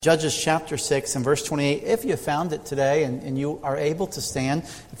Judges chapter 6 and verse 28. If you found it today and you are able to stand,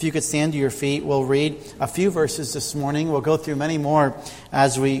 if you could stand to your feet, we'll read a few verses this morning. We'll go through many more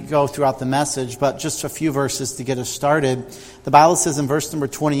as we go throughout the message, but just a few verses to get us started. The Bible says in verse number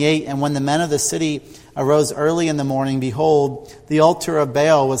 28, "And when the men of the city arose early in the morning, behold, the altar of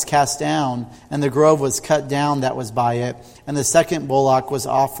Baal was cast down, and the grove was cut down that was by it. And the second bullock was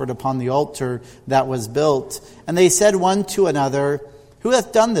offered upon the altar that was built. And they said one to another, Who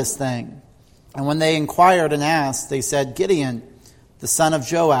hath done this thing? And when they inquired and asked, they said, Gideon, the son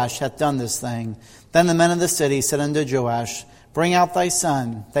of Joash, hath done this thing. Then the men of the city said unto Joash, Bring out thy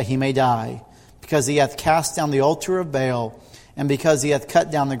son, that he may die, because he hath cast down the altar of Baal, and because he hath cut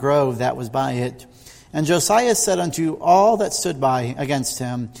down the grove that was by it. And Josiah said unto all that stood by against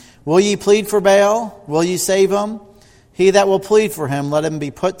him, Will ye plead for Baal? Will ye save him? He that will plead for him, let him be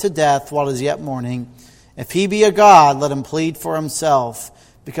put to death while it is yet morning. If he be a god, let him plead for himself,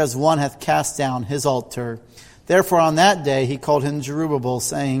 because one hath cast down his altar. Therefore on that day he called him Jerubbaal,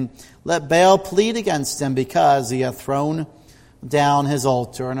 saying, Let Baal plead against him, because he hath thrown down his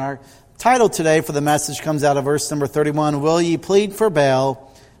altar." And our title today for the message comes out of verse number 31. Will ye plead for Baal?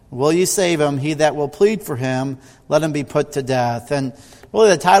 Will ye save him? He that will plead for him, let him be put to death. And really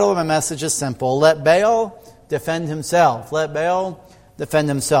the title of my message is simple. Let Baal defend himself. Let Baal defend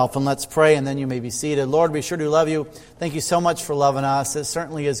himself. And let's pray, and then you may be seated. Lord, we sure do love you. Thank you so much for loving us. It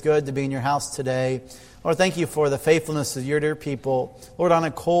certainly is good to be in your house today. Lord, thank you for the faithfulness of your dear people. Lord, on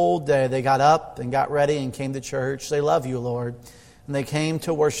a cold day, they got up and got ready and came to church. They love you, Lord, and they came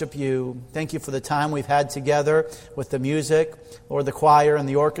to worship you. Thank you for the time we've had together with the music, Lord, the choir and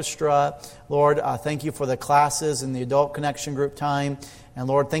the orchestra. Lord, thank you for the classes and the adult connection group time. And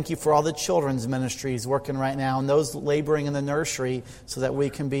Lord, thank you for all the children's ministries working right now and those laboring in the nursery so that we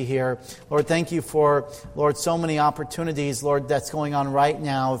can be here. Lord, thank you for, Lord, so many opportunities, Lord, that's going on right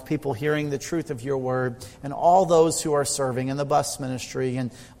now of people hearing the truth of your word and all those who are serving in the bus ministry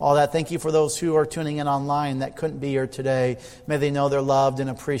and all that. Thank you for those who are tuning in online that couldn't be here today. May they know they're loved and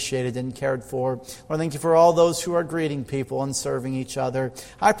appreciated and cared for. Lord, thank you for all those who are greeting people and serving each other.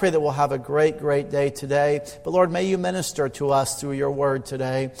 I pray that we'll have a great, great day today. But Lord, may you minister to us through your word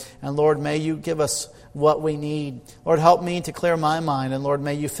today. And Lord, may you give us what we need. Lord, help me to clear my mind. And Lord,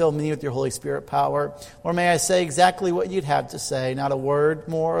 may you fill me with your Holy Spirit power. Or may I say exactly what you'd have to say, not a word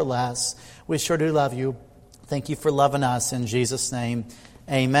more or less. We sure do love you. Thank you for loving us. In Jesus' name,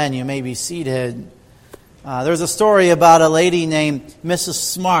 amen. You may be seated. There's a story about a lady named Mrs.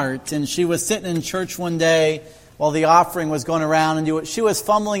 Smart. And she was sitting in church one day while the offering was going around. And she was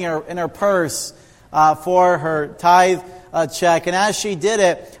fumbling in her purse for her tithe check, and as she did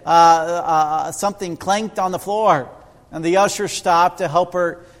it, something clanked on the floor, and the usher stopped to help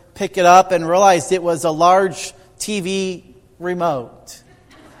her pick it up and realized it was a large TV remote.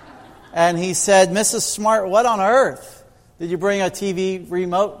 And he said, "Mrs. Smart, what on earth did you bring a TV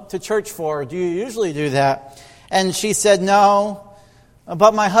remote to church for? Do you usually do that?" And she said, "No,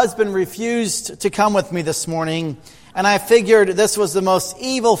 but my husband refused to come with me this morning, and I figured this was the most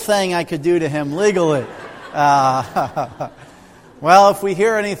evil thing I could do to him legally." Well, if we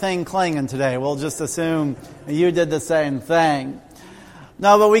hear anything clanging today, we'll just assume you did the same thing.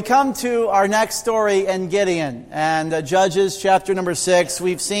 No, but we come to our next story in Gideon. And Judges chapter number 6,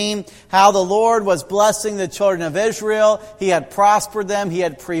 we've seen how the Lord was blessing the children of Israel. He had prospered them. He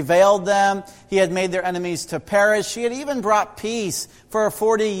had prevailed them. He had made their enemies to perish. He had even brought peace for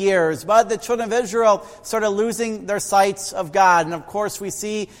 40 years. But the children of Israel started losing their sights of God. And of course we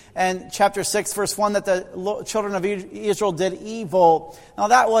see in chapter 6 verse 1 that the children of Israel did evil. Now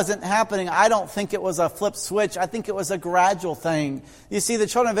that wasn't happening. I don't think it was a flip switch. I think it was a gradual thing. You see, the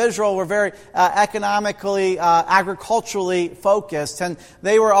children of Israel were very economically, agriculturally focused. And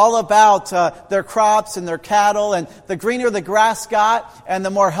they were all about their crops and their cattle. And the greener the grass got and the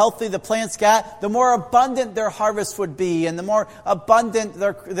more healthy the plants got, the more abundant their harvest would be and the more abundant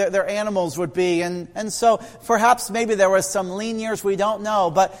their animals would be. And so perhaps maybe there was some lean years, we don't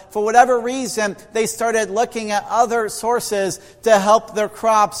know. But for whatever reason, they started looking at other sources to help their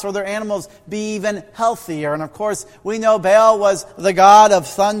crops or their animals be even healthier. And of course, we know Baal was the god of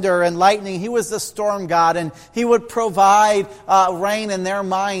thunder and lightning. He was the storm god, and he would provide rain in their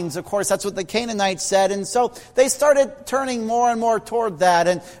minds. Of course, that's what the Canaanites said. And so they started turning more and more toward that.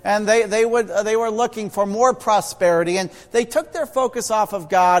 And they were looking for more prosperity. And they took their focus focus off of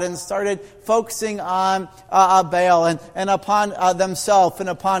God and started focusing on Baal and upon themselves and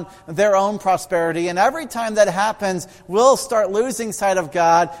upon their own prosperity. And every time that happens, we'll start losing sight of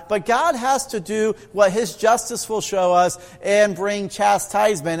God. But God has to do what His justice will show us and bring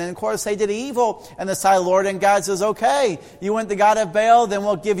chastisement. And of course, they did evil in the sight of the Lord. And God says, okay, you went the God of Baal, then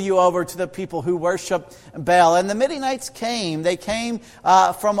we'll give you over to the people who worship Baal. And the Midianites came. They came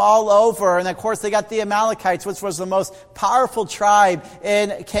from all over. And of course, they got the Amalekites, which was the most powerful tribe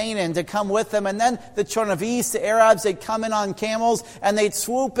in Canaan, to come with them. And then the children of East, the Arabs, they'd come in on camels and they'd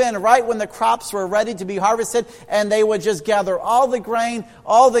swoop in right when the crops were ready to be harvested, and they would just gather all the grain,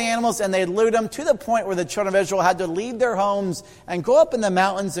 all the animals, and they'd loot them to the point where the children of Israel had to leave their homes and go up in the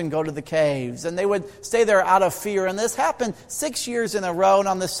mountains and go to the caves. And they would stay there out of fear. And this happened 6 years in a row. And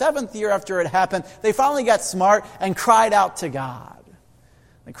on the 7th year after it happened, they finally got smart and cried out to God.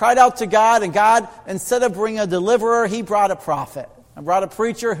 They cried out to God, and God, instead of bringing a deliverer, He brought a prophet. And brought a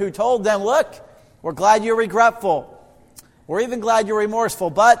preacher who told them, look, we're glad you're regretful. We're even glad you're remorseful,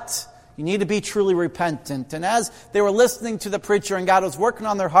 but you need to be truly repentant. And as they were listening to the preacher and God was working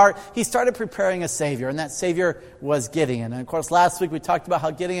on their heart, He started preparing a Savior. And that Savior was Gideon. And of course, last week we talked about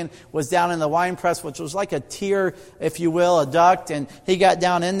how Gideon was down in the wine press, which was like a tier, if you will, a duct. And he got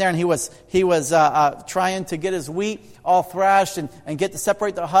down in there and he was trying to get his wheat all thrashed and get to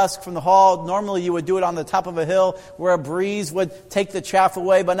separate the husk from the hull. Normally you would do it on the top of a hill where a breeze would take the chaff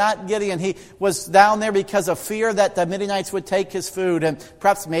away, but not Gideon. He was down there because of fear that the Midianites would take his food, and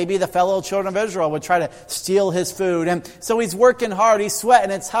perhaps maybe the fellow children of Israel would try to steal his food. And so he's working hard, he's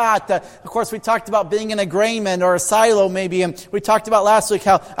sweating, it's hot. Of course, we talked about being in a grain or a silo maybe, and we talked about last week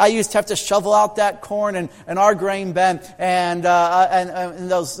how I used to have to shovel out that corn in our grain bin, and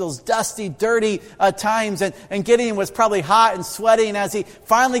those dusty, dirty times, and Gideon was probably hot and sweaty, and as he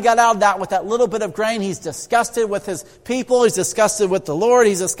finally got out of that with that little bit of grain, he's disgusted with his people, he's disgusted with the Lord,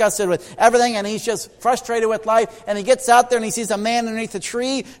 he's disgusted with everything, and he's just frustrated with life. And he gets out there and he sees a man underneath a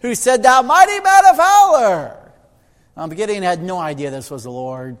tree who said, "Thou mighty man of valor." But Gideon had no idea this was the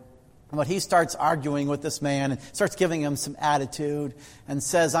Lord. But he starts arguing with this man and starts giving him some attitude and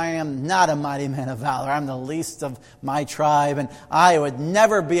says, "I am not a mighty man of valor. I'm the least of my tribe, and I would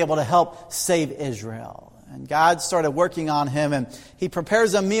never be able to help save Israel." And God started working on him, and he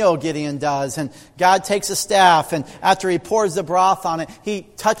prepares a meal, Gideon does. And God takes a staff, and after he pours the broth on it, he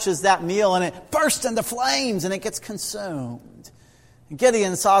touches that meal, and it bursts into flames, and it gets consumed. And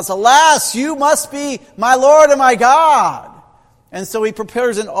Gideon says, "Alas, you must be my Lord and my God." And so he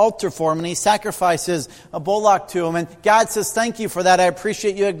prepares an altar for him, and he sacrifices a bullock to him. And God says, "Thank you for that. I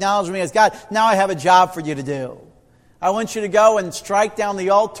appreciate you acknowledging me as God. Now I have a job for you to do. I want you to go and strike down the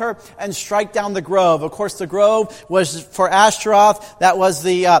altar and strike down the grove." Of course, the grove was for Ashtaroth. That was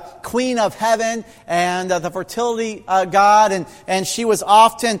the queen of heaven and the fertility god. And she was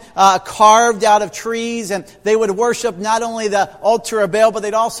often carved out of trees. And they would worship not only the altar of Baal, but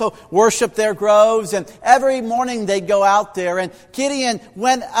they'd also worship their groves. And every morning they'd go out there. And Gideon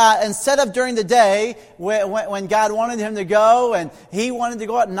went, instead of during the day, when God wanted him to go, and he wanted to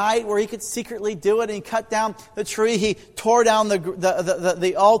go at night where he could secretly do it, and he cut down the tree, he tore down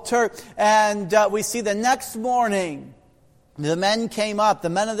the altar, and we see the next morning the men came up, the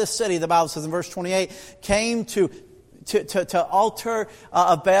men of the city, the Bible says in verse 28, came to altar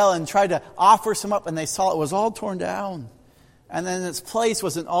of Baal and tried to offer some up, and they saw it was all torn down. And then in its place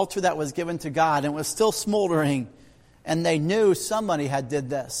was an altar that was given to God, and it was still smoldering, and they knew somebody had did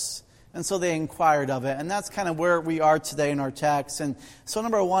this. And so they inquired of it. And that's kind of where we are today in our text. And so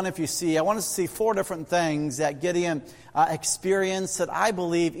number one, if you see, I want us to see 4 different things that Gideon experienced that I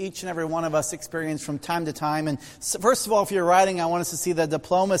believe each and every one of us experience from time to time. And first of all, if you're writing, I want us to see the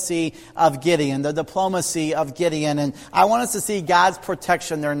diplomacy of Gideon. The diplomacy of Gideon. And I want us to see God's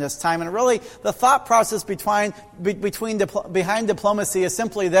protection during this time. And really, the thought process behind diplomacy is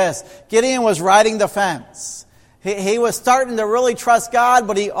simply this. Gideon was riding the fence. He was starting to really trust God,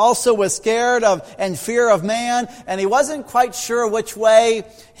 but he also was scared of and fear of man, and he wasn't quite sure which way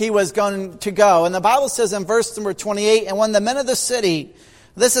he was going to go. And the Bible says in verse number 28, "And when the men of the city,"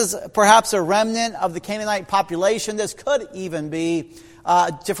 this is perhaps a remnant of the Canaanite population, this could even be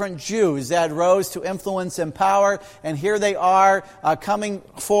different Jews that rose to influence and power, and here they are coming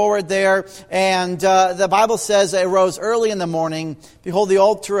forward there. And the Bible says it rose early in the morning. Behold, the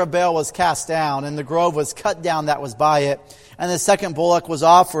altar of Baal was cast down, and the grove was cut down that was by it. And the second bullock was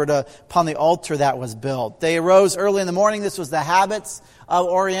offered upon the altar that was built. They arose early in the morning. This was the habits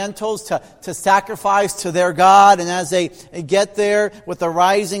Orientals to sacrifice to their God. And as they get there with the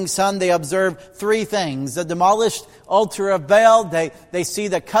rising sun, they observe three things. The demolished altar of Baal. They see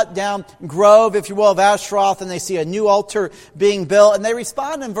the cut down grove, if you will, of Ashtaroth, and they see a new altar being built. And they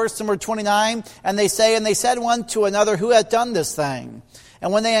respond in verse number 29, and they said one to another, who hath done this thing?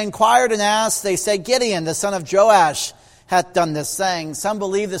 And when they inquired and asked, they said, Gideon, the son of Joash, hath done this thing. Some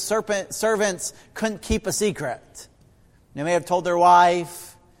believe the servants couldn't keep a secret. They may have told their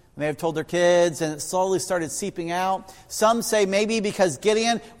wife, they may have told their kids, and it slowly started seeping out. Some say maybe because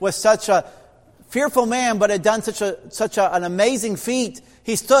Gideon was such a fearful man, but had done such an amazing feat,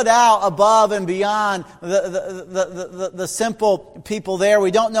 he stood out above and beyond the simple people there.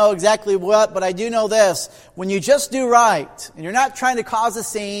 We don't know exactly what, but I do know this. When you just do right, and you're not trying to cause a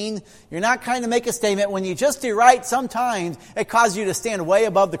scene, you're not trying to make a statement, when you just do right, sometimes it causes you to stand way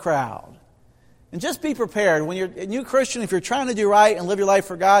above the crowd. And just be prepared. When you're a new Christian, if you're trying to do right and live your life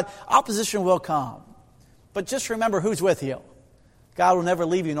for God, opposition will come. But just remember who's with you. God will never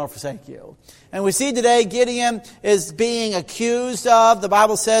leave you nor forsake you. And we see today Gideon is being accused of, the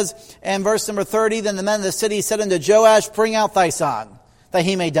Bible says in verse number 30, then the men of the city said unto Joash, bring out thy son, that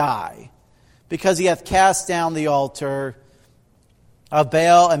he may die, because he hath cast down the altar of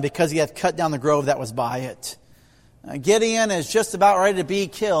Baal, and because he hath cut down the grove that was by it. Gideon is just about ready to be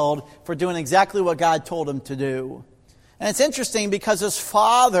killed for doing exactly what God told him to do. And it's interesting because his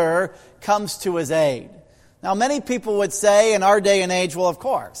father comes to his aid. Now, many people would say in our day and age, well, of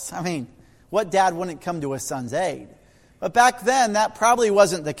course. I mean, what dad wouldn't come to his son's aid? But back then, that probably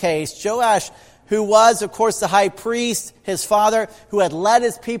wasn't the case. Joash, who was, of course, the high priest, his father, who had led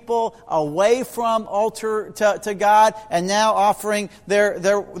his people away from altar to God and now offering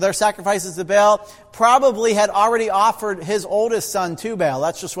their sacrifices to Baal, probably had already offered his oldest son to Baal.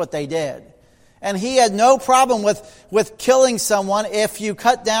 That's just what they did. And he had no problem with killing someone if you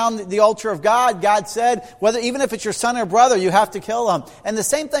cut down the altar of God. God said, even if it's your son or brother, you have to kill him. And the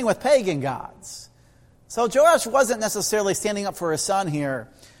same thing with pagan gods. So Joash wasn't necessarily standing up for his son here,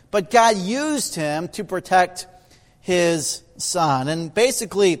 but God used him to protect his son. And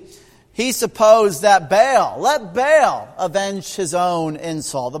basically, he supposed that let Baal avenge his own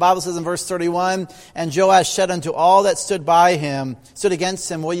insult. The Bible says in verse 31, and Joash said unto all that stood against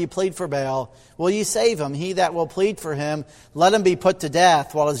him, will ye plead for Baal? Will ye save him? He that will plead for him, let him be put to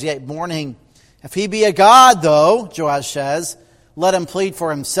death while it is yet morning. If he be a god, though, Joash says, let him plead for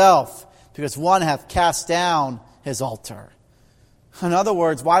himself, because one hath cast down his altar. In other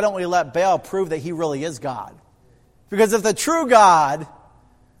words, why don't we let Baal prove that he really is God? Because if the true God,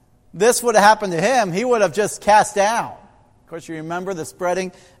 this would have happened to him, he would have just cast down. Of course, you remember the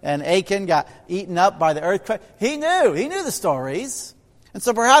spreading, and Achan got eaten up by the earthquake. He knew the stories. And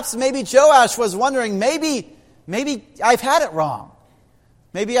so perhaps maybe Joash was wondering, maybe I've had it wrong.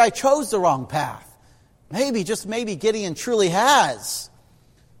 Maybe I chose the wrong path. Maybe, just maybe, Gideon truly has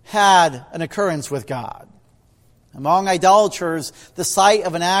had an occurrence with God. Among idolaters, the sight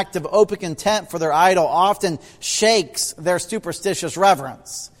of an act of open contempt for their idol often shakes their superstitious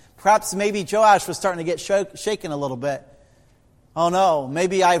reverence. Perhaps maybe Joash was starting to get shaken a little bit. Oh no,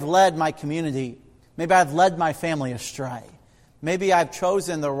 maybe I've led my community. Maybe I've led my family astray. Maybe I've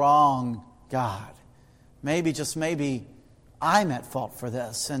chosen the wrong God. Maybe, just maybe, I'm at fault for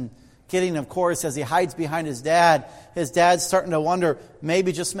this. And Gideon, of course, as he hides behind his dad's starting to wonder,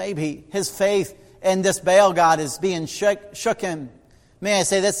 maybe, just maybe, his faith in this Baal God is being shooken. May I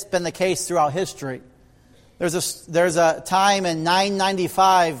say that's been the case throughout history. There's a time in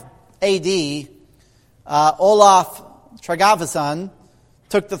 995 A.D., Olaf Tryggvason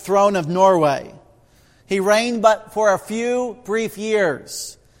took the throne of Norway. He reigned but for a few brief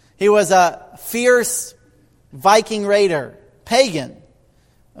years. He was a fierce Viking raider, pagan.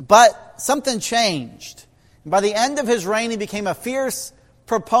 But something changed. By the end of his reign, he became a fierce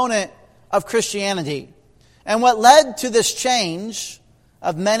proponent of Christianity. And what led to this change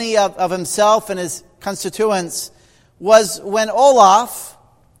of many of himself and his constituents was when Olaf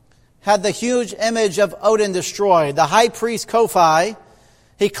had the huge image of Odin destroyed. The high priest Kofi,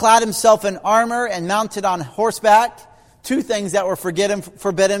 he clad himself in armor and mounted on horseback, two things that were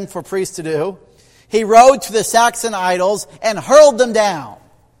forbidden for priests to do. He rode to the Saxon idols and hurled them down.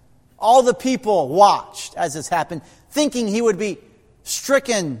 All the people watched as this happened, thinking he would be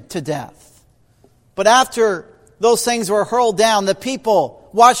stricken to death. But after those things were hurled down, the people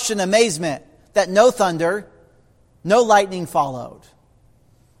watched in amazement that no thunder, no lightning followed.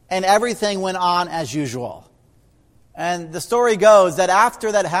 And everything went on as usual. And the story goes that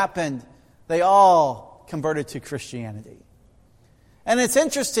after that happened, they all converted to Christianity. And it's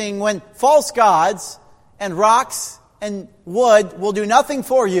interesting when false gods and rocks and wood will do nothing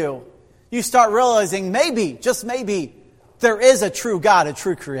for you, you start realizing maybe, just maybe, there is a true God, a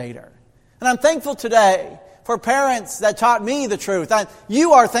true Creator. And I'm thankful today for parents that taught me the truth. And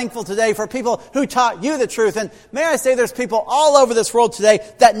you are thankful today for people who taught you the truth. And may I say there's people all over this world today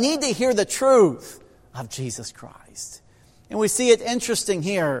that need to hear the truth of Jesus Christ. And we see it interesting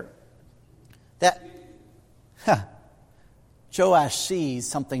here that Joash sees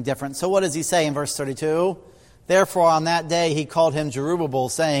something different. So what does he say in verse 32? Therefore on that day he called him Jerubbaal,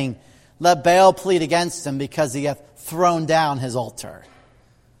 saying, let Baal plead against him, because he hath thrown down his altar.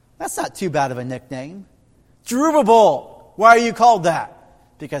 That's not too bad of a nickname. Jerubbaal. Why are you called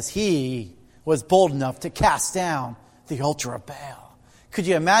that? Because he was bold enough to cast down the altar of Baal. Could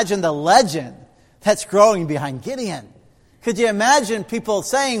you imagine the legend that's growing behind Gideon? Could you imagine people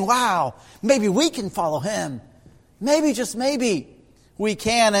saying, wow, maybe we can follow him. Maybe, just maybe, we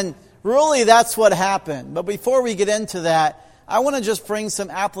can. And really that's what happened. But before we get into that, I want to just bring some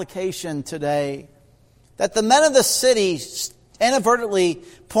application today. That the men of the city inadvertently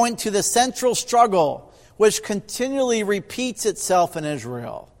point to the central struggle which continually repeats itself in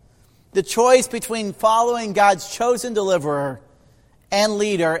Israel. The choice between following God's chosen deliverer and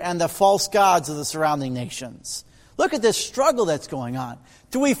leader and the false gods of the surrounding nations. Look at this struggle that's going on.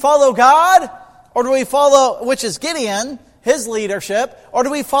 Do we follow God? Or do we follow, which is Gideon, his leadership? Or do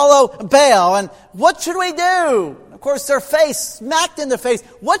we follow Baal? And what should we do? Of course, they're smacked in the face.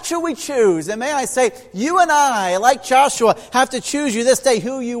 What should we choose? And may I say, you and I, like Joshua, have to choose you this day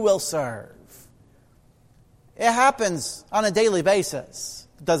who you will serve. It happens on a daily basis,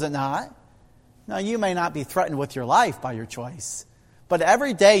 does it not? Now, you may not be threatened with your life by your choice, but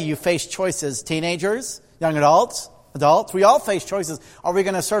every day you face choices. Teenagers, young adults, we all face choices. Are we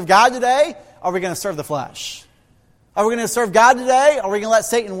going to serve God today? Or are we going to serve the flesh? Are we going to serve God today? Or are we going to let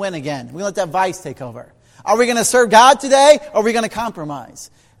Satan win again? We're going to let that vice take over. Are we going to serve God today? Or are we going to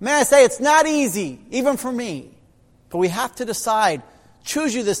compromise? May I say, it's not easy, even for me. But we have to decide,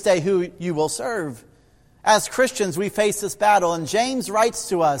 choose you this day who you will serve. As Christians, we face this battle. And James writes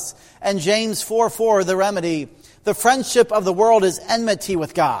to us, and James 4:4, the remedy, the friendship of the world is enmity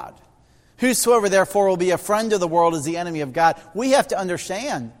with God. Whosoever therefore will be a friend of the world is the enemy of God. We have to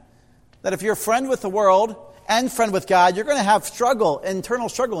understand that if you're a friend with the world and friend with God, you're going to have internal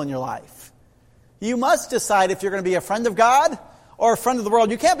struggle in your life. You must decide if you're going to be a friend of God or a friend of the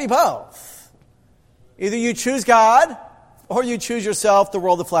world. You can't be both. Either you choose God or you choose yourself, the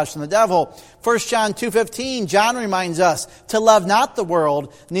world, the flesh, and the devil. 1 John 2:15, John reminds us to love not the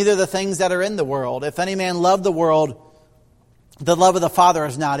world, neither the things that are in the world. If any man love the world, the love of the Father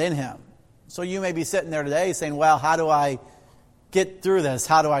is not in him. So you may be sitting there today saying, well, how do I get through this?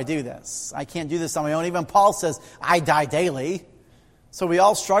 How do I do this? I can't do this on my own. Even Paul says, I die daily. So we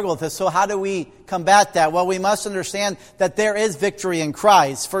all struggle with this. So how do we combat that? Well, we must understand that there is victory in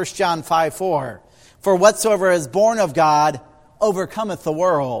Christ. 1 John 5:4. For whatsoever is born of God overcometh the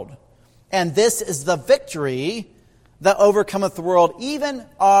world. And this is the victory that overcometh the world, even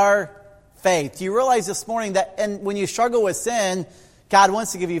our faith. Do you realize this morning that when you struggle with sin, God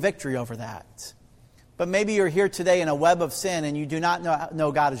wants to give you victory over that? But maybe you're here today in a web of sin and you do not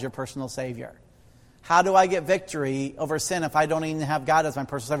know God as your personal Savior. How do I get victory over sin if I don't even have God as my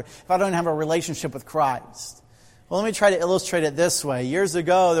personal Savior? If I don't have a relationship with Christ? Well, let me try to illustrate it this way. Years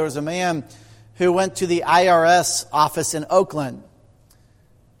ago, there was a man who went to the IRS office in Oakland.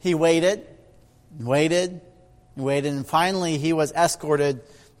 He waited, and finally he was escorted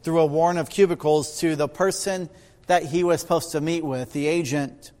through a warren of cubicles to the person that he was supposed to meet with, the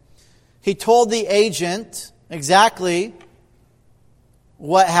agent. He told the agent exactly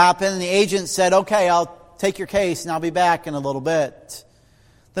what happened, and the agent said, okay, I'll take your case and I'll be back in a little bit.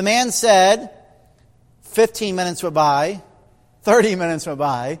 The man said, 15 minutes went by, 30 minutes went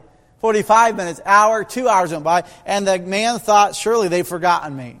by, 45 minutes, hour, 2 hours went by, and the man thought, surely they've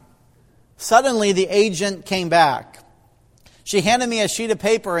forgotten me. Suddenly, the agent came back. She handed me a sheet of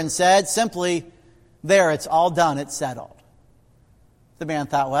paper and said simply, there, it's all done, it's settled. The man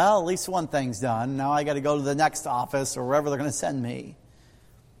thought, well, at least one thing's done. Now I got to go to the next office or wherever they're going to send me.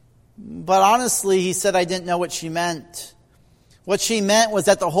 But honestly, he said, I didn't know what she meant. What she meant was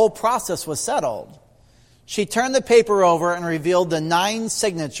that the whole process was settled. She turned the paper over and revealed the 9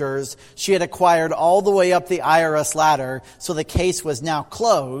 signatures she had acquired all the way up the IRS ladder, so the case was now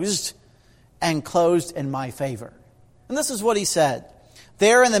closed, and closed in my favor. And this is what he said.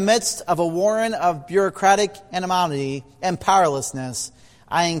 There, in the midst of a warren of bureaucratic animosity and powerlessness,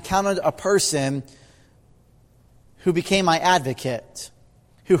 I encountered a person who became my advocate,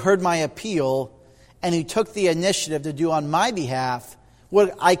 who heard my appeal, and who took the initiative to do on my behalf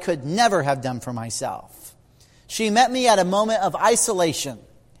what I could never have done for myself. She met me at a moment of isolation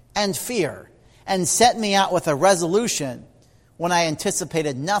and fear and set me out with a resolution when I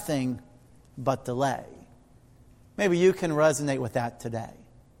anticipated nothing but delay. Maybe you can resonate with that today.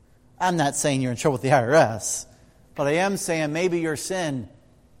 I'm not saying you're in trouble with the IRS, but I am saying maybe your sin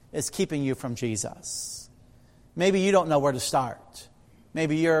is keeping you from Jesus. Maybe you don't know where to start.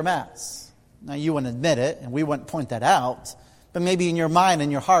 Maybe you're a mess. Now, you wouldn't admit it, and we wouldn't point that out. But maybe in your mind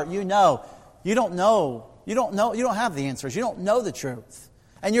and your heart, you don't have the answers. You don't know the truth.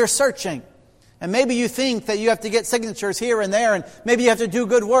 And you're searching. And maybe you think that you have to get signatures here and there, and maybe you have to do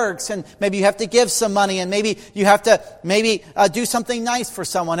good works, and maybe you have to give some money, and maybe you have to do something nice for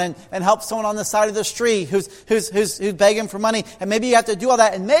someone and help someone on the side of the street who's begging for money. And maybe you have to do all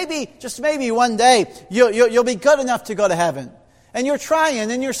that, and maybe, just maybe one day, you'll be good enough to go to heaven. And you're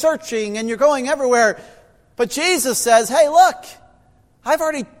trying, and you're searching, and you're going everywhere. But Jesus says, hey, look, I've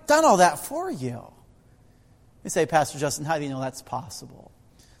already done all that for you. You say, Pastor Justin, how do you know that's possible?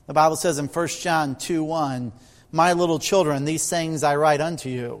 The Bible says in 1 John 2:1, my little children, these things I write unto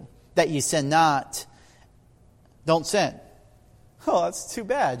you, that ye sin not. Don't sin. Oh, that's too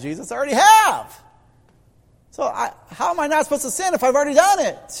bad, Jesus. I already have. So how am I not supposed to sin if I've already done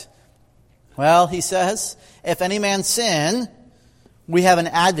it? Well, he says, if any man sin, we have an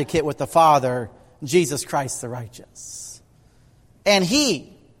advocate with the Father, Jesus Christ the righteous. And he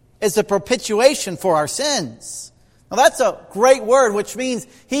is the propitiation for our sins. Now that's a great word, which means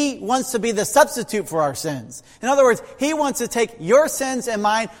he wants to be the substitute for our sins. In other words, he wants to take your sins and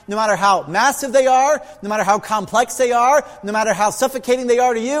mine, no matter how massive they are, no matter how complex they are, no matter how suffocating they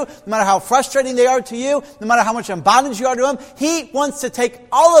are to you, no matter how frustrating they are to you, no matter how much in bondage you are to him. He wants to take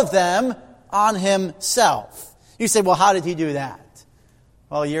all of them on himself. You say, well, how did he do that?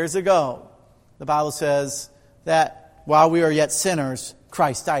 Well, years ago, the Bible says that while we were yet sinners,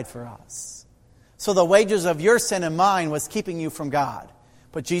 Christ died for us. So the wages of your sin and mine was keeping you from God.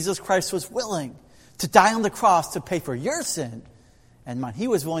 But Jesus Christ was willing to die on the cross to pay for your sin and mine. He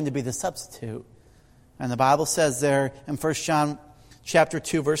was willing to be the substitute. And the Bible says there in 1 John chapter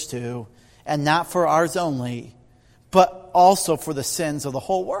 2, verse 2, and not for ours only, but also for the sins of the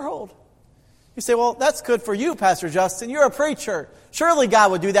whole world. You say, well, that's good for you, Pastor Justin. You're a preacher. Surely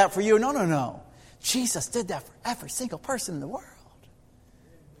God would do that for you. No. Jesus did that for every single person in the world.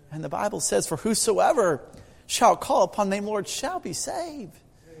 And the Bible says, for whosoever shall call upon the name of the Lord shall be saved.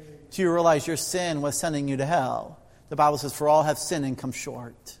 Do you realize your sin was sending you to hell? The Bible says, for all have sinned and come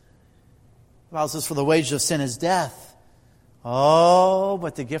short. The Bible says, for the wages of sin is death. Oh,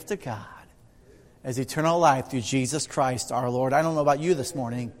 but the gift of God is eternal life through Jesus Christ our Lord. I don't know about you this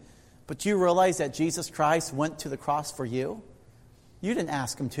morning, but do you realize that Jesus Christ went to the cross for you? You didn't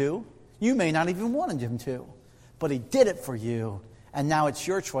ask him to. You may not even wanted him to. But he did it for you. And now it's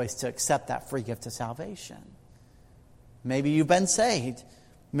your choice to accept that free gift of salvation. Maybe you've been saved.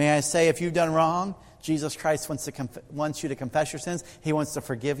 May I say, if you've done wrong, Jesus Christ wants you to confess your sins. He wants to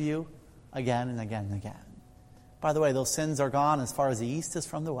forgive you again and again and again. By the way, those sins are gone as far as the east is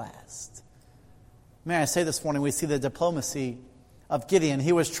from the west. May I say this morning, we see the diplomacy of Gideon.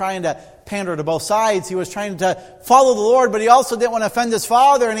 He was trying to pander to both sides. He was trying to follow the Lord, but he also didn't want to offend his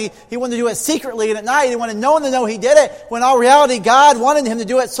father, and he wanted to do it secretly and at night. He wanted no one to know he did it, when in all reality God wanted him to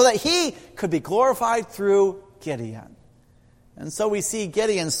do it so that he could be glorified through Gideon. And so we see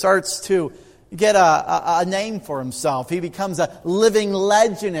Gideon starts to get a name for himself. He becomes a living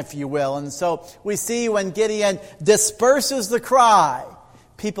legend, if you will. And so we see when Gideon disperses the cry,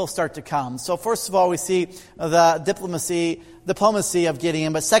 people start to come. So first of all, we see the diplomacy of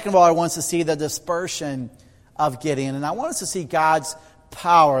Gideon. But second of all, I want us to see the dispersion of Gideon. And I want us to see God's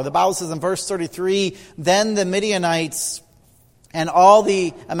power. The Bible says in verse 33, then the Midianites and all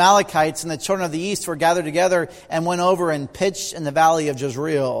the Amalekites and the children of the east were gathered together and went over and pitched in the valley of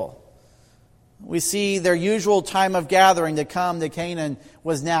Jezreel. We see their usual time of gathering to come to Canaan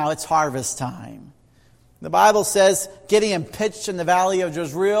was now. It's harvest time. The Bible says Gideon pitched in the valley of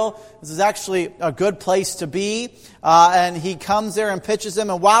Jezreel. This is actually a good place to be. And he comes there and pitches them.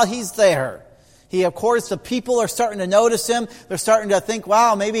 And while he's there, of course, the people are starting to notice him. They're starting to think,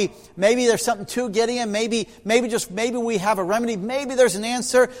 wow, maybe there's something to Gideon. Maybe we have a remedy. Maybe there's an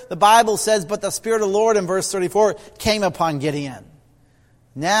answer. The Bible says, but the Spirit of the Lord in verse 34 came upon Gideon.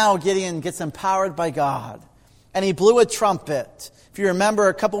 Now Gideon gets empowered by God. And he blew a trumpet. If you remember,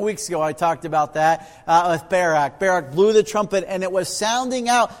 a couple weeks ago I talked about that with Barak. Barak blew the trumpet and it was sounding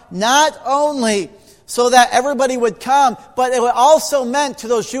out not only so that everybody would come, but it also meant to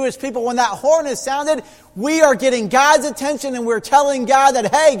those Jewish people, when that horn is sounded, we are getting God's attention and we're telling God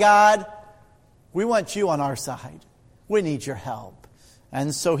that, hey God, we want you on our side. We need your help.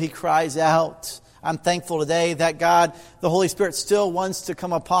 And so he cries out I'm thankful today that God, the Holy Spirit, still wants to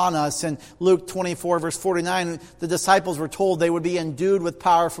come upon us. In Luke 24, verse 49, the disciples were told they would be endued with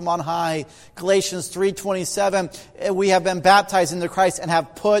power from on high. Galatians 3:27, we have been baptized into Christ and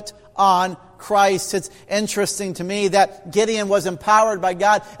have put on Christ. It's interesting to me that Gideon was empowered by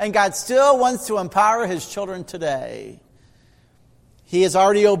God, and God still wants to empower His children today. He has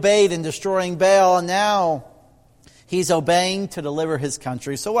already obeyed in destroying Baal, and now He's obeying to deliver His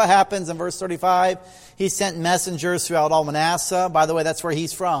country. So what happens in verse 35? He sent messengers throughout all Manasseh. By the way, that's where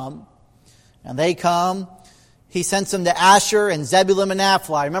he's from. And they come. He sends them to Asher and Zebulun and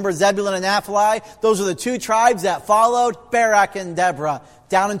Naphtali. Remember Zebulun and Naphtali? Those are the two tribes that followed Barak and Deborah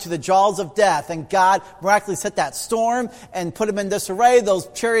down into the jaws of death. And God miraculously set that storm and put them in disarray. Those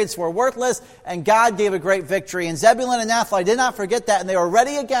chariots were worthless, and God gave a great victory. And Zebulun and Naphtali did not forget that, and they were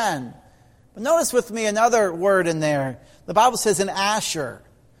ready again. But notice with me another word in there. The Bible says in Asher.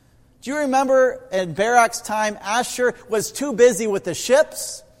 Do you remember in Barak's time, Asher was too busy with the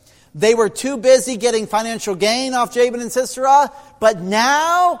ships. They were too busy getting financial gain off Jabin and Sisera. But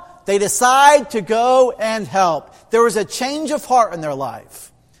now they decide to go and help. There was a change of heart in their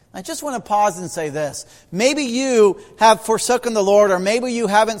life. I just want to pause and say this. Maybe you have forsaken the Lord, or maybe you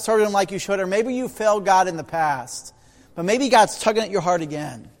haven't served Him like you should, or maybe you failed God in the past. But maybe God's tugging at your heart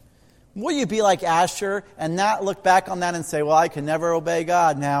again. Will you be like Asher and not look back on that and say, well, I can never obey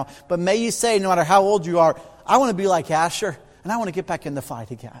God now. But may you say, no matter how old you are, I want to be like Asher, and I want to get back in the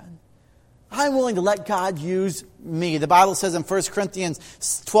fight again. I'm willing to let God use me. The Bible says in 1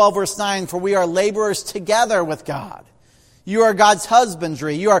 Corinthians 12, verse 9, for we are laborers together with God. You are God's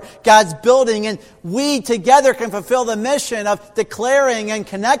husbandry. You are God's building, and we together can fulfill the mission of declaring and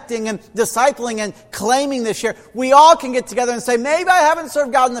connecting and discipling and claiming this year. We all can get together and say, maybe I haven't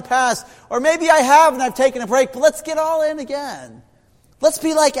served God in the past, or maybe I have and I've taken a break, but let's get all in again. Let's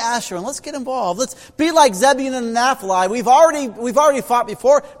be like Asher and let's get involved. Let's be like Zebulun and Naphtali. We've already fought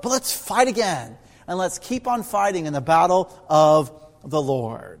before, but let's fight again. And let's keep on fighting in the battle of the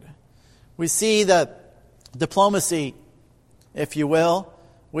Lord. We see the diplomacy, if you will.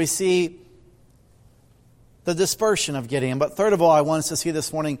 We see the dispersion of Gideon. But third of all, I want us to see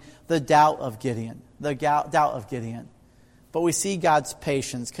this morning the doubt of Gideon. The doubt of Gideon. But we see God's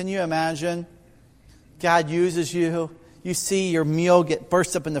patience. Can you imagine? God uses you. You see your meal get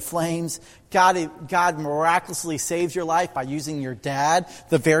burst up into flames. God miraculously saves your life by using your dad,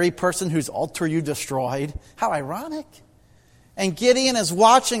 the very person whose altar you destroyed. How ironic. And Gideon is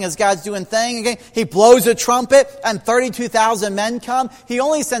watching as God's doing things. Again, he blows a trumpet and 32,000 men come. He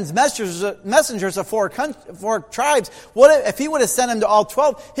only sends messengers of four tribes. What if he would have sent them to all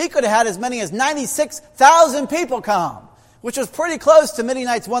 12? He could have had as many as 96,000 people come, which was pretty close to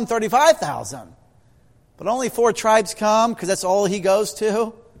Midianite's 135,000. But only 4 tribes come because that's all he goes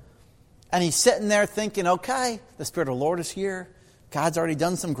to. And he's sitting there thinking, okay, the Spirit of the Lord is here. God's already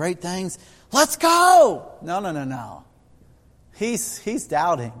done some great things. Let's go. No. He's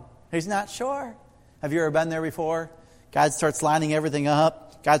doubting. He's not sure. Have you ever been there before? God starts lining everything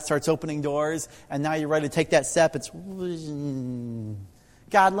up. God starts opening doors. And now you're ready to take that step. It's,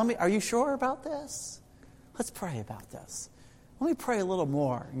 God, are you sure about this? Let's pray about this. Let me pray a little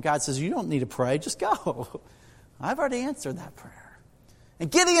more. And God says, you don't need to pray. Just go. I've already answered that prayer.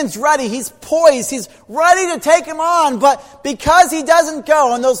 And Gideon's ready. He's poised. He's ready to take him on. But because he doesn't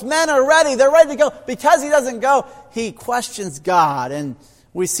go, and those men are ready, they're ready to go. Because he doesn't go, he questions God. And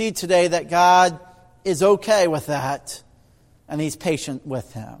we see today that God is okay with that. And He's patient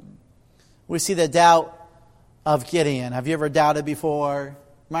with him. We see the doubt of Gideon. Have you ever doubted before?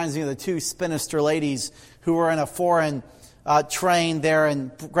 Reminds me of the 2 spinster ladies who were in a foreign train there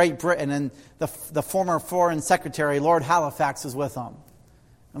in Great Britain, and the former foreign secretary, Lord Halifax, was with them.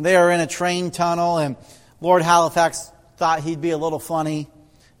 And they were in a train tunnel, and Lord Halifax thought he'd be a little funny.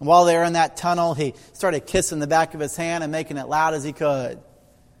 And while they were in that tunnel, he started kissing the back of his hand and making it loud as he could.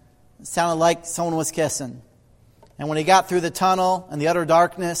 It sounded like someone was kissing. And when he got through the tunnel and the utter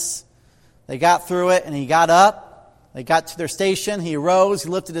darkness, they got through it, and he got up. They got to their station. He rose, he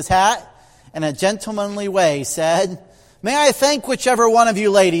lifted his hat, and in a gentlemanly way said, may I thank whichever one of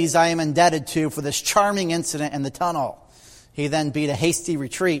you ladies I am indebted to for this charming incident in the tunnel. He then beat a hasty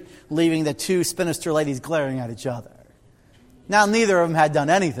retreat, leaving the 2 spinster ladies glaring at each other. Now, neither of them had done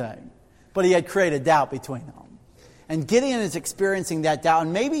anything, but he had created doubt between them. And Gideon is experiencing that doubt,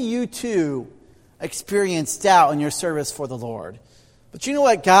 and maybe you too experience doubt in your service for the Lord. But you know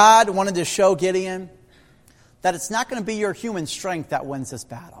what God wanted to show Gideon? That it's not going to be your human strength that wins this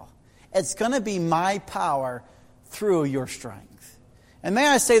battle. It's going to be my power through your strength. And may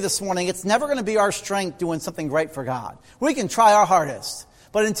I say this morning, it's never going to be our strength doing something great for God. We can try our hardest.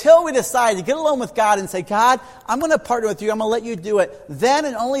 But until we decide to get alone with God and say, God, I'm going to partner with you. I'm going to let you do it. Then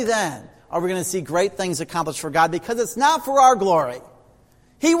and only then are we going to see great things accomplished for God, because it's not for our glory.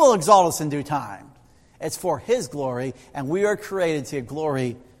 He will exalt us in due time. It's for His glory, and we are created to give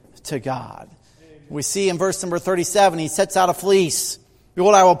glory to God. Amen. We see in verse number 37, He sets out a fleece.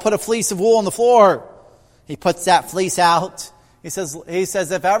 Behold, I will put a fleece of wool on the floor. He puts that fleece out. He says,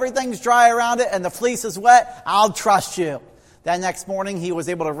 if everything's dry around it and the fleece is wet, I'll trust you. That next morning, he was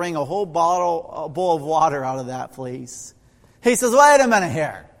able to wring a whole bowl of water out of that fleece. He says, wait a minute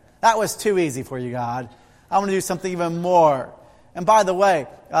here. That was too easy for you, God. I'm going to do something even more. And by the way,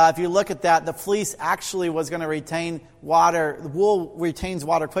 if you look at that, the fleece actually was going to retain water. The wool retains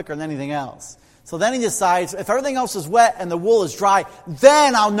water quicker than anything else. So then he decides, if everything else is wet and the wool is dry,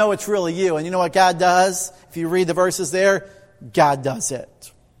 then I'll know it's really you. And you know what God does? If you read the verses there, God does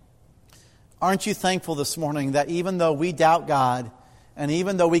it. Aren't you thankful this morning that even though we doubt God, and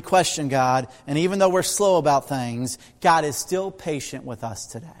even though we question God, and even though we're slow about things, God is still patient with us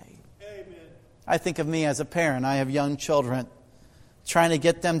today? Amen. I think of me as a parent. I have young children, trying to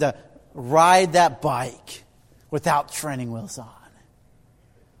get them to ride that bike without training wheels on.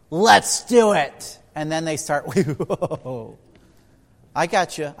 Let's do it. And then they start, whoa. I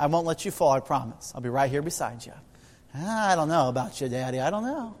got you. I won't let you fall, I promise. I'll be right here beside you. I don't know about you, Daddy. I don't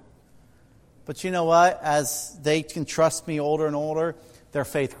know. But you know what? As they can trust me older and older, their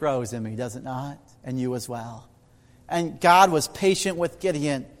faith grows in me, does it not? And you as well. And God was patient with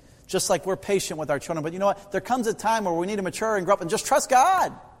Gideon, just like we're patient with our children. But you know what? There comes a time where we need to mature and grow up and just trust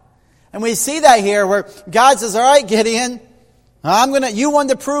God. And we see that here where God says, all right, Gideon, you want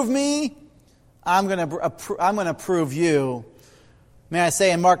to prove me? I'm going to prove you. May I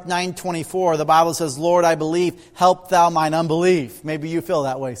say in Mark 9:24, the Bible says, Lord, I believe, help thou mine unbelief. Maybe you feel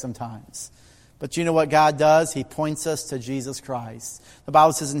that way sometimes. But you know what God does? He points us to Jesus Christ. The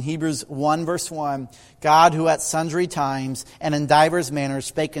Bible says in Hebrews 1 verse 1, God who at sundry times and in divers manners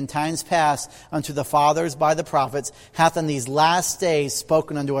spake in times past unto the fathers by the prophets, hath in these last days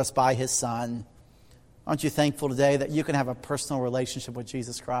spoken unto us by His Son. Aren't you thankful today that you can have a personal relationship with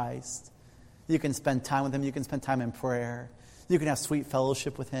Jesus Christ? You can spend time with Him. You can spend time in prayer. You can have sweet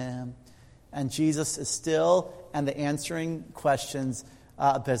fellowship with Him. And Jesus is still, and the answering questions,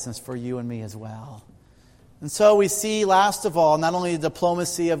 a business for you and me as well. And so we see, last of all, not only the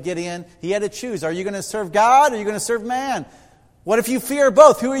diplomacy of Gideon, he had to choose. Are you going to serve God or are you going to serve man? What if you fear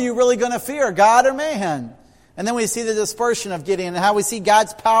both? Who are you really going to fear, God or man? And then we see the dispersion of Gideon and how we see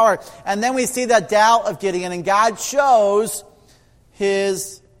God's power. And then we see the doubt of Gideon, and God shows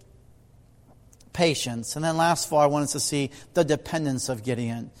His patience. And then last of all, I want us to see the dependence of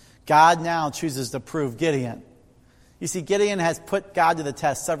Gideon. God now chooses to prove Gideon. You see, Gideon has put God to the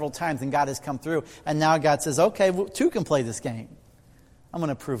test several times, and God has come through. And now God says, okay, two can play this game. I'm going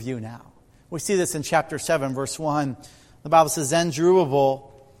to prove you now. We see this in chapter 7, verse 1. The Bible says, Then Jerubbaal,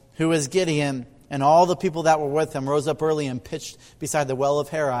 who is Gideon, and all the people that were with him rose up early and pitched beside the well of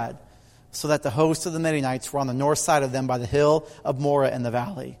Harod, so that the host of the Midianites were on the north side of them by the hill of Moreh in the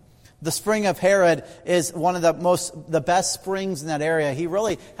valley. The spring of Harod is one of the best springs in that area. He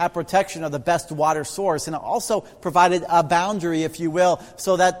really had protection of the best water source, and it also provided a boundary, if you will,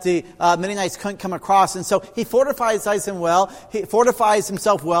 so that the Midianites couldn't come across. And so he fortifies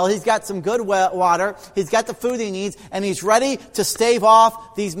himself well. He's got some good water. He's got the food he needs, and he's ready to stave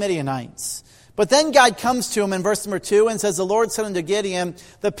off these Midianites. But then God comes to him in verse number 2 and says, The Lord said unto Gideon,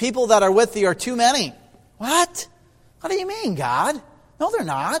 The people that are with thee are too many. What? What do you mean, God? No, they're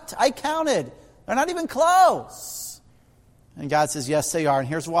not. I counted. They're not even close. And God says, yes, they are. And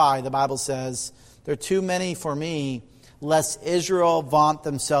here's why. The Bible says, they're too many for me, lest Israel vaunt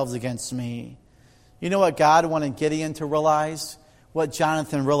themselves against me. You know what God wanted Gideon to realize? What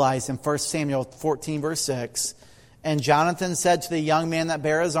Jonathan realized in 1 Samuel 14, verse 6. And Jonathan said to the young man that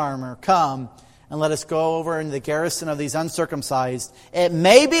bare his armor, Come, and let us go over into the garrison of these uncircumcised. It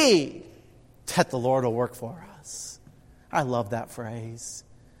may be that the Lord will work for us. I love that phrase.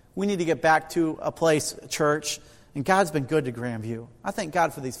 We need to get back to a place, church, and God's been good to Grandview. I thank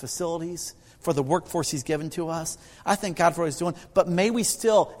God for these facilities, for the workforce He's given to us. I thank God for what He's doing. But may we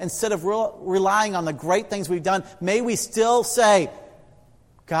still, instead of relying on the great things we've done, may we still say,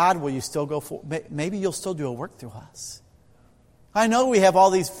 God, will you still go for? Maybe you'll still do a work through us. I know we have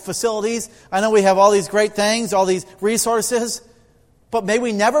all these facilities. I know we have all these great things, all these resources. But may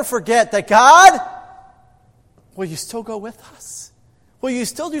we never forget that God, will you still go with us? Will you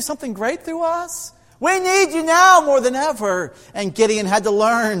still do something great through us? We need you now more than ever. And Gideon had to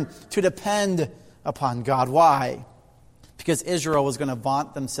learn to depend upon God. Why? Because Israel was going to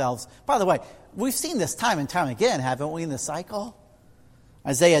vaunt themselves. By the way, we've seen this time and time again, haven't we, in the cycle?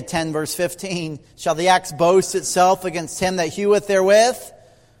 Isaiah 10 verse 15, shall the axe boast itself against him that heweth therewith?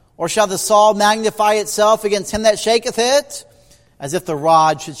 Or shall the saw magnify itself against him that shaketh it? As if the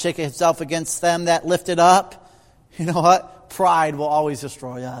rod should shake itself against them that lift it up. You know what? Pride will always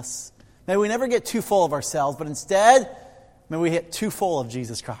destroy us. May we never get too full of ourselves, but instead, may we get too full of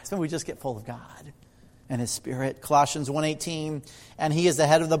Jesus Christ. May we just get full of God and His Spirit. Colossians 1:18, and He is the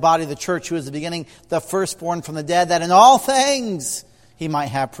head of the body of the church, who is the beginning, the firstborn from the dead, that in all things He might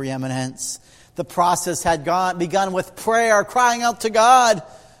have preeminence. The process had begun with prayer, crying out to God.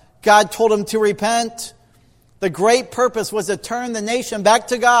 God told him to repent. The great purpose was to turn the nation back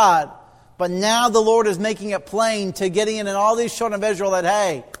to God. But now the Lord is making it plain to Gideon and all these children of Israel that,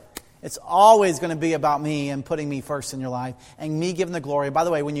 hey, it's always going to be about me and putting me first in your life and me giving the glory. By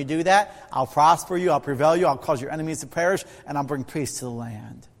the way, when you do that, I'll prosper you, I'll prevail you, I'll cause your enemies to perish, and I'll bring peace to the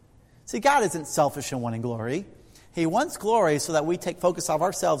land. See, God isn't selfish in wanting glory. He wants glory so that we take focus off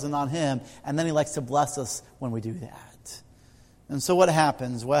ourselves and on Him, and then He likes to bless us when we do that. And so what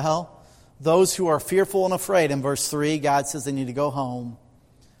happens? Well, those who are fearful and afraid, in verse 3, God says they need to go home.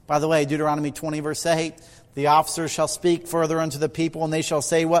 By the way, Deuteronomy 20, verse 8, the officers shall speak further unto the people, and they shall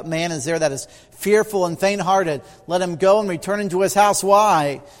say, what man is there that is fearful and faint-hearted? Let him go and return into his house.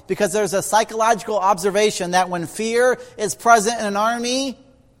 Why? Because there's a psychological observation that when fear is present in an army,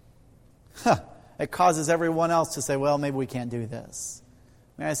 it causes everyone else to say, well, maybe we can't do this.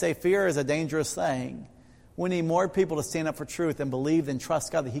 May I say, fear is a dangerous thing. We need more people to stand up for truth and believe and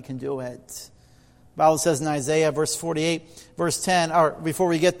trust God that He can do it. The Bible says in Isaiah verse 48, verse 10, or before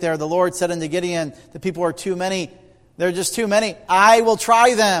we get there, the Lord said unto Gideon, the people are too many. They're just too many. I will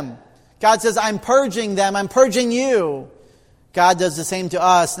try them. God says, I'm purging them. I'm purging you. God does the same to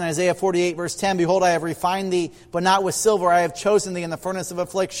us. In Isaiah 48 verse 10, behold, I have refined thee, but not with silver. I have chosen thee in the furnace of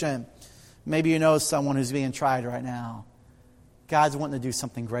affliction. Maybe you know someone who's being tried right now. God's wanting to do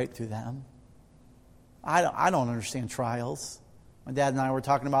something great through them. I don't understand trials. My dad and I were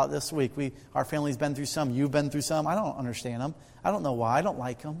talking about it this week. Our family's been through some. You've been through some. I don't understand them. I don't know why. I don't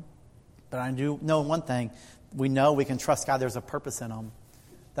like them. But I do know one thing. We know we can trust God. There's a purpose in them.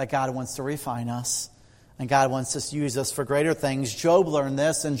 That God wants to refine us. And God wants to use us for greater things. Job learned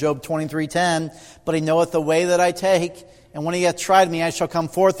this in Job 23:10. But he knoweth the way that I take. And when he hath tried me, I shall come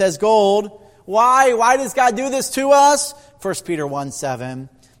forth as gold. Why? Why does God do this to us? 1 Peter 1:7.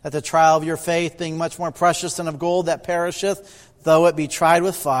 That the trial of your faith, being much more precious than of gold that perisheth, though it be tried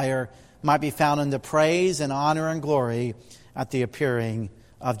with fire, might be found unto praise and honor and glory at the appearing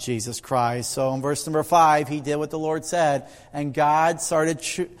of Jesus Christ. So in verse number 5, he did what the Lord said, and God started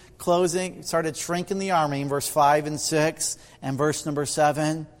shrinking the army in verse 5 and 6, and verse number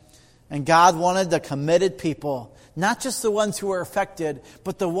 7. And God wanted the committed people, not just the ones who were affected,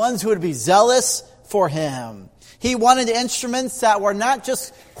 but the ones who would be zealous for Him. He wanted instruments that were not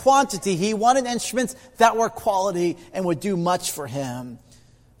just quantity. He wanted instruments that were quality and would do much for Him.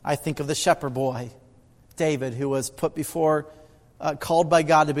 I think of the shepherd boy, David, who was put before, called by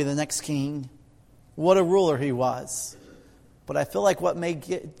God to be the next king. What a ruler he was. But I feel like what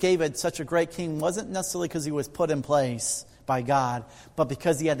made David such a great king wasn't necessarily because he was put in place by God, but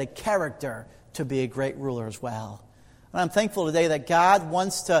because he had the character to be a great ruler as well. And I'm thankful today that God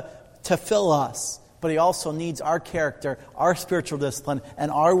wants to fill us. But He also needs our character, our spiritual discipline,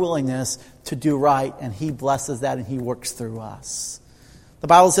 and our willingness to do right. And He blesses that and He works through us. The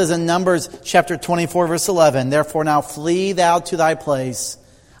Bible says in Numbers chapter 24, verse 11, therefore now flee thou to thy place.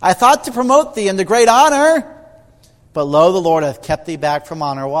 I thought to promote thee into great honor, but lo, the Lord hath kept thee back from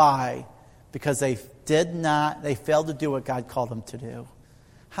honor. Why? Because they failed to do what God called them to do.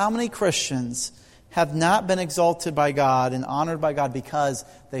 How many Christians have not been exalted by God and honored by God because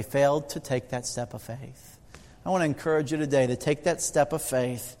they failed to take that step of faith? I want to encourage you today to take that step of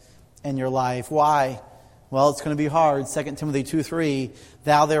faith in your life. Why? Well, it's going to be hard. 2 Timothy 2:3,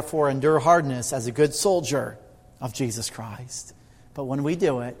 thou therefore endure hardness as a good soldier of Jesus Christ. But when we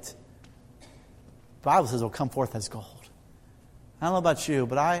do it, the Bible says we'll come forth as gold. I don't know about you,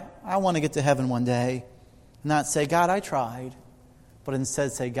 but I want to get to heaven one day and not say, God, I tried, but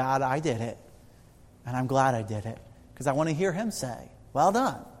instead say, God, I did it. And I'm glad I did it, because I want to hear Him say, well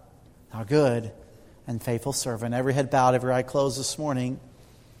done, thou good and faithful servant. Every head bowed, every eye closed this morning.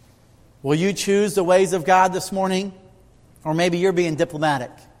 Will you choose the ways of God this morning? Or maybe you're being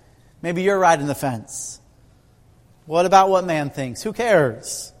diplomatic. Maybe you're riding the fence. What about what man thinks? Who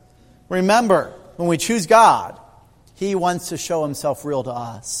cares? Remember, when we choose God, He wants to show Himself real to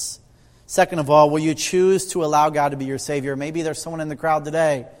us. Second of all, will you choose to allow God to be your Savior? Maybe there's someone in the crowd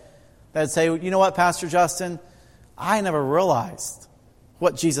today that say, you know what, Pastor Justin, I never realized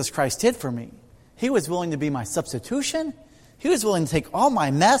what Jesus Christ did for me. He was willing to be my substitution. He was willing to take all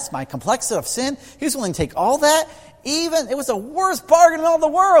my mess, my complexity of sin. He was willing to take all that. Even, it was the worst bargain in all the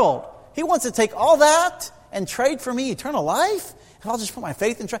world. He wants to take all that and trade for me eternal life. If I'll just put my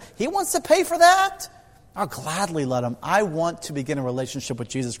faith in trust. He wants to pay for that. I'll gladly let him. I want to begin a relationship with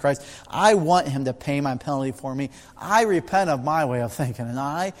Jesus Christ. I want him to pay my penalty for me. I repent of my way of thinking, and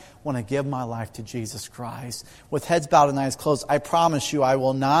I want to give my life to Jesus Christ. With heads bowed and eyes closed, I promise you I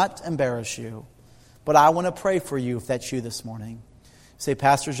will not embarrass you. But I want to pray for you if that's you this morning. Say,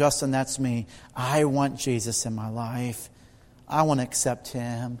 Pastor Justin, that's me. I want Jesus in my life. I want to accept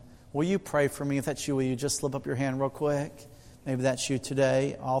him. Will you pray for me? If that's you, will you just slip up your hand real quick? Maybe that's you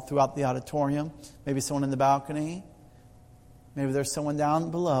today, all throughout the auditorium. Maybe someone in the balcony. Maybe there's someone down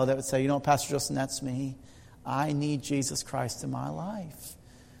below that would say, you know, Pastor Justin, that's me. I need Jesus Christ in my life.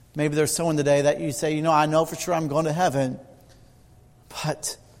 Maybe there's someone today that you say, you know, I know for sure I'm going to heaven,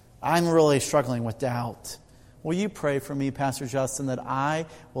 but I'm really struggling with doubt. Will you pray for me, Pastor Justin, that I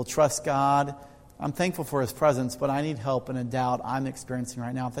will trust God? I'm thankful for his presence, but I need help in a doubt I'm experiencing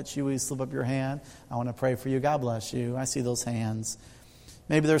right now. If that's you, will you slip up your hand? I want to pray for you. God bless you. I see those hands.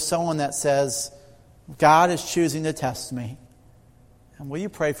 Maybe there's someone that says, God is choosing to test me. And will you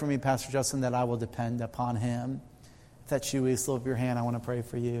pray for me, Pastor Justin, that I will depend upon him? If that's you, will you slip up your hand? I want to pray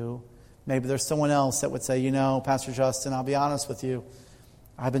for you. Maybe there's someone else that would say, you know, Pastor Justin, I'll be honest with you.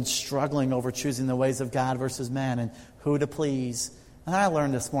 I've been struggling over choosing the ways of God versus man and who to please. And I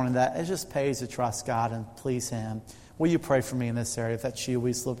learned this morning that it just pays to trust God and please him. Will you pray for me in this area? If that's you, will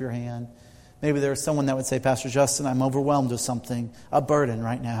you slip your hand? Maybe there's someone that would say, Pastor Justin, I'm overwhelmed with something, a burden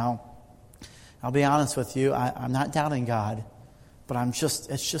right now. I'll be honest with you, I'm not doubting God, but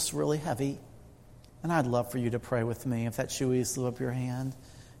it's just really heavy. And I'd love for you to pray with me. If that's you, will you slip up your hand?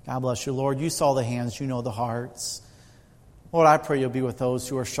 God bless you, Lord. You saw the hands, you know the hearts. Lord, I pray you'll be with those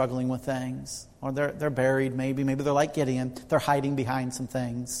who are struggling with things. Or they're buried maybe. Maybe they're like Gideon. They're hiding behind some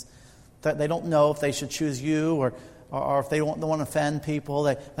things. They don't know if they should choose you or if they don't want to offend people.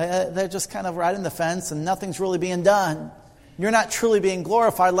 They're just kind of right in the fence and nothing's really being done. You're not truly being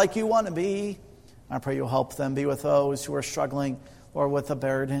glorified like you want to be. I pray you'll help them. Be with those who are struggling or with a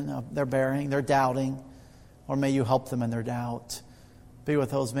burden they're bearing, they're doubting. Or may you help them in their doubt. Be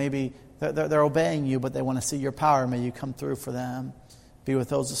with those maybe they're obeying you, but they want to see your power. May you come through for them. Be with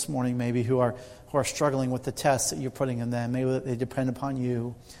those this morning maybe who are struggling with the tests that you're putting in them. Maybe they depend upon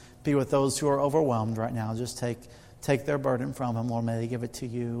you. Be with those who are overwhelmed right now. Just take their burden from them, Lord. May they give it to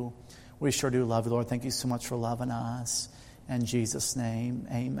you. We sure do love you, Lord. Thank you so much for loving us. In Jesus' name,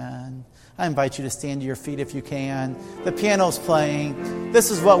 amen. I invite you to stand to your feet if you can. The piano's playing.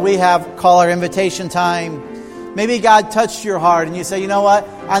 This is what we call our invitation time. Maybe God touched your heart and you say, you know what?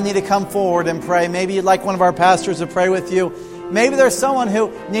 I need to come forward and pray. Maybe you'd like one of our pastors to pray with you. Maybe there's someone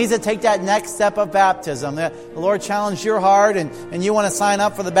who needs to take that next step of baptism. The Lord challenged your heart and you want to sign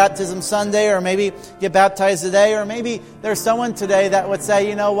up for the Baptism Sunday or maybe get baptized today. Or maybe there's someone today that would say,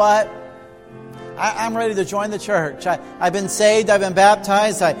 you know what? I'm ready to join the church. I've been saved. I've been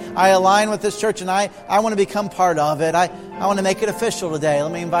baptized. I align with this church and I want to become part of it. I want to make it official today.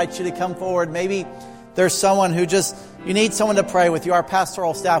 Let me invite you to come forward. Maybe there's someone who you need someone to pray with you. Our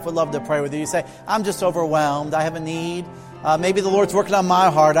pastoral staff would love to pray with you. You say, I'm just overwhelmed. I have a need. Maybe the Lord's working on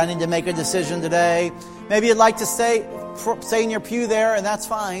my heart. I need to make a decision today. Maybe you'd like to stay in your pew there, and that's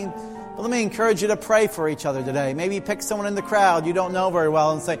fine. But let me encourage you to pray for each other today. Maybe pick someone in the crowd you don't know very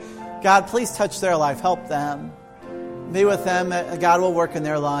well and say, God, please touch their life. Help them. Be with them. God will work in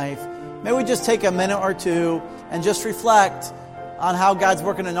their life. Maybe we just take a minute or two and just reflect on how God's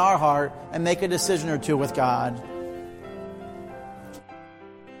working in our heart and make a decision or two with God.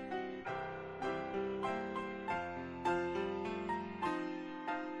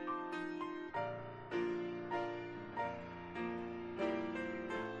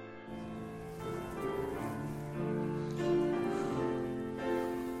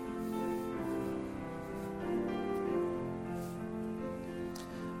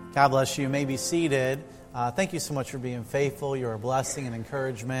 God bless you. You may be seated. Thank you so much for being faithful. You're a blessing and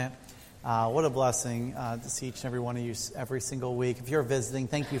encouragement. What a blessing to see each and every one of you every single week. If you're visiting,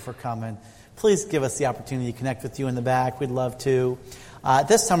 thank you for coming. Please give us the opportunity to connect with you in the back. We'd love to.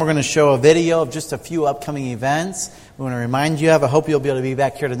 This time we're going to show a video of just a few upcoming events. We want to remind you of. I hope you'll be able to be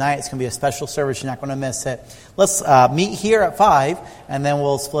back here tonight. It's going to be a special service. You're not going to miss it. Let's meet here at 5, and then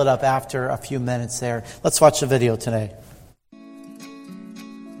we'll split up after a few minutes there. Let's watch the video today.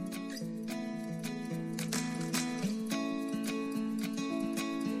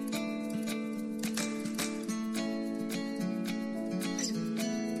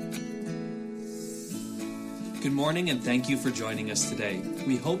 Good morning and thank you for joining us today.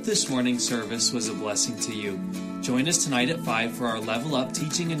 We hope this morning's service was a blessing to you. Join us tonight at 5 for our Level Up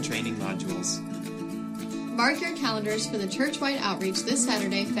teaching and training modules. Mark your calendars for the church-wide outreach this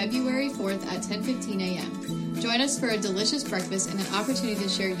Saturday, February 4th at 10:15 a.m. Join us for a delicious breakfast and an opportunity to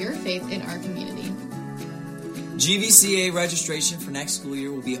share your faith in our community. GVCA registration for next school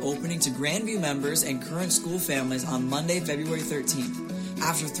year will be opening to Grandview members and current school families on Monday, February 13th.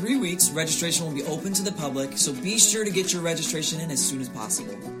 After 3 weeks, registration will be open to the public, so be sure to get your registration in as soon as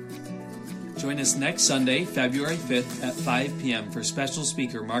possible. Join us next Sunday, February 5th at 5 p.m. for special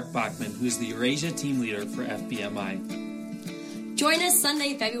speaker Mark Bachman, who is the Eurasia team leader for FBMI. Join us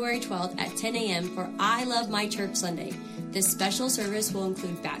Sunday, February 12th at 10 a.m. for I Love My Church Sunday. This special service will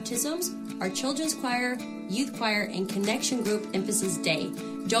include baptisms, our children's choir, youth choir, and connection group emphasis day.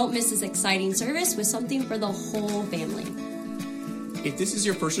 Don't miss this exciting service with something for the whole family. If this is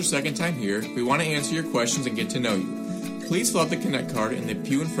your first or second time here, we want to answer your questions and get to know you. Please fill out the Connect card in the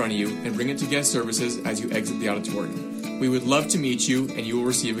pew in front of you and bring it to guest services as you exit the auditorium. We would love to meet you and you will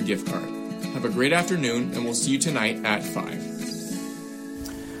receive a gift card. Have a great afternoon and we'll see you tonight at 5.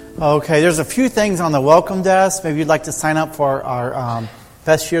 Okay, there's a few things on the welcome desk. Maybe you'd like to sign up for our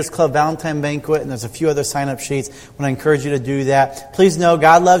Best Years Club Valentine Banquet, and there's a few other sign-up sheets. I want to encourage you to do that. Please know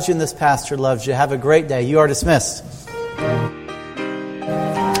God loves you and this pastor loves you. Have a great day. You are dismissed.